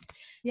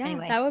Yeah,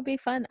 anyway. that would be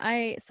fun.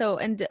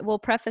 And we'll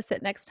preface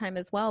it next time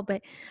as well,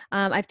 but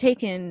I've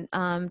taken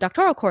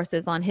doctoral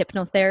courses on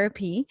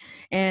hypnotherapy,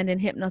 and in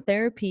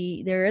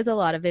hypnotherapy, there is a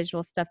lot of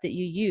visual stuff that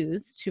you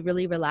use to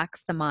really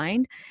relax the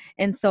mind.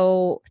 And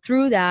so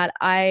through that,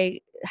 I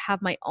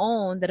have my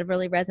own that have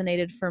really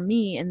resonated for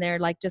me, and they're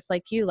like just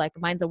like you, like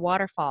mine's a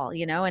waterfall,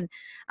 and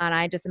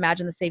I just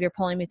imagine the Savior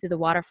pulling me through the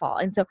waterfall.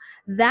 And so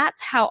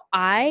that's how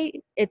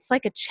it's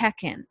like a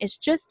check-in. It's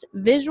just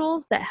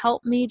visuals that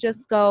help me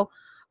just go,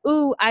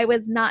 ooh, I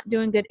was not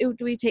doing good. Ooh,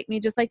 do we take me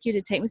just like you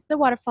to take me to the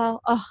waterfall?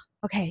 Oh,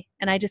 okay.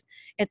 And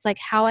it's like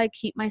how I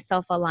keep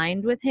myself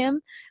aligned with him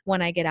when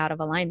I get out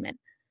of alignment.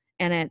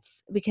 And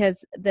it's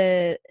because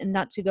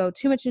not to go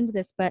too much into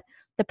this, but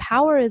the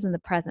power is in the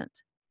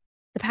present.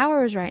 The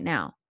power is right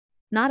now,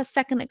 not a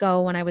second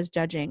ago when I was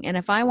judging. And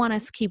if I want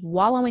to keep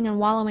wallowing and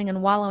wallowing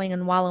and wallowing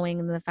and wallowing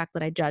in the fact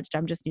that I judged,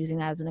 I'm just using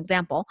that as an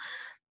example,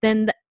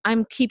 then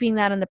I'm keeping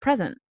that in the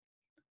present.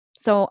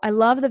 So I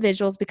love the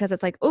visuals because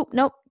it's like, oh,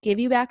 nope, give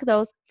you back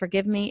those,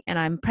 forgive me, and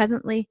I'm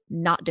presently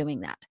not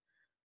doing that.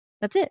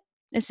 That's it.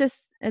 It's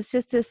just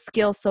a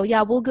skill. So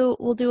yeah, we'll do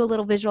a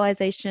little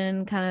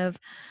visualization, kind of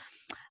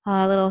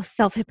a little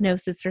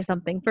self-hypnosis or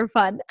something for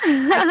fun.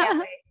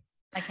 I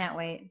can't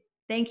wait.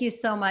 Thank you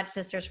so much,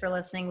 sisters, for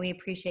listening. We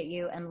appreciate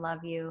you and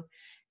love you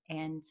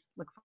and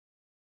look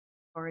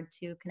forward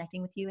to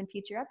connecting with you in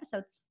future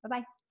episodes.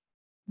 Bye-bye.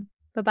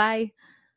 Bye-bye.